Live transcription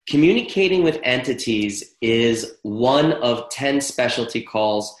Communicating with entities is one of 10 specialty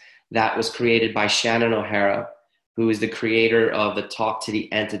calls that was created by Shannon O'Hara, who is the creator of the Talk to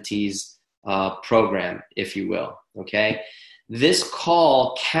the Entities program, if you will, okay? This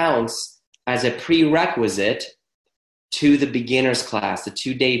call counts as a prerequisite to the beginner's class, the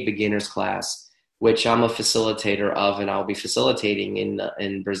 2-day beginner's class, which I'm a facilitator of, and I'll be facilitating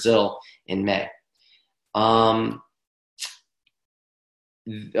in Brazil in May.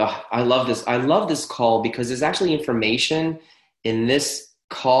 I love this. I love this call because there's actually information in this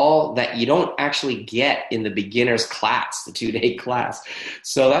call that you don't actually get in the beginner's class, the 2-day class.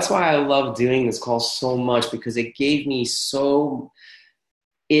 So that's why I love doing this call so much, because it gave me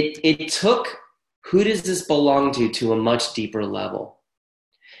it took who does this belong to a much deeper level.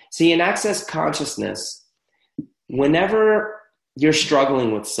 See, in Access Consciousness, whenever you're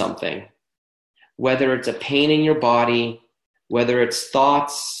struggling with something, whether it's a pain in your body, whether it's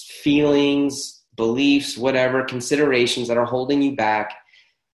thoughts, feelings, beliefs, whatever, considerations that are holding you back,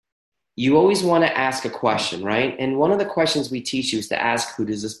 you always want to ask a question, right? And one of the questions we teach you is to ask, who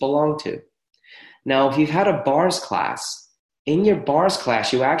does this belong to? Now, if you've had a bars class, in your bars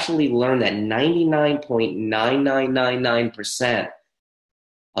class, you actually learn that 99.9999%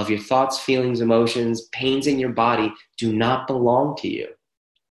 of your thoughts, feelings, emotions, pains in your body do not belong to you.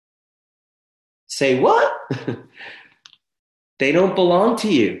 Say what? They don't belong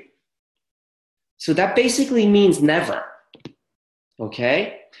to you. So that basically means never.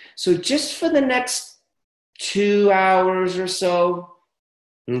 Okay? So just for the next 2 hours or so,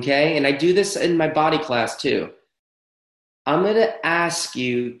 okay, and I do this in my body class too, I'm going to ask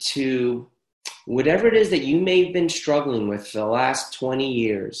you to, whatever it is that you may have been struggling with for the last 20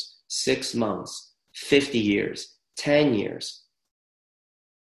 years, 6 months, 50 years, 10 years,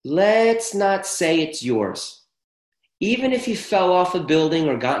 let's not say it's yours. Even if you fell off a building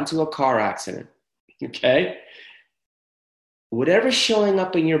or got into a car accident, okay? Whatever's showing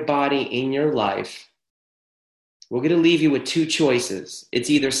up in your body, in your life, we're going to leave you with 2 choices. It's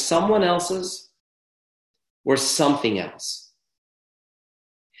either someone else's or something else.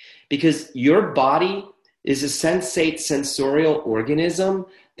 Because your body is a sensorial organism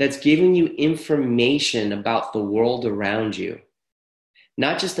that's giving you information about the world around you.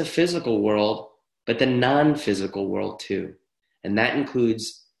 Not just the physical world, but the non-physical world too. And that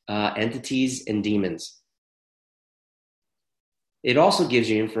includes entities and demons. It also gives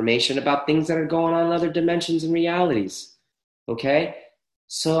you information about things that are going on in other dimensions and realities. Okay?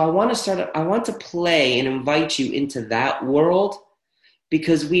 So I want to play and invite you into that world,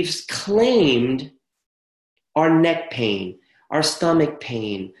 because we've claimed our neck pain, our stomach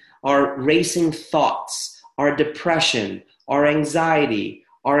pain, our racing thoughts, our depression, our anxiety,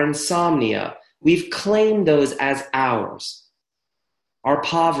 our insomnia. We've claimed those as ours, our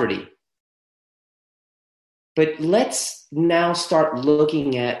poverty. But let's now start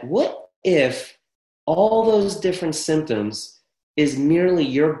looking at, what if all those different symptoms is merely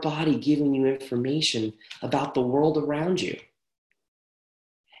your body giving you information about the world around you?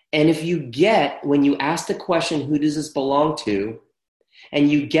 And if you get, when you ask the question, who does this belong to,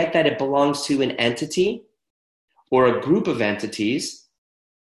 and you get that it belongs to an entity or a group of entities,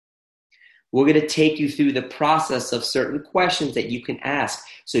 we're going to take you through the process of certain questions that you can ask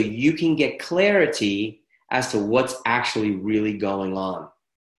so you can get clarity as to what's actually really going on.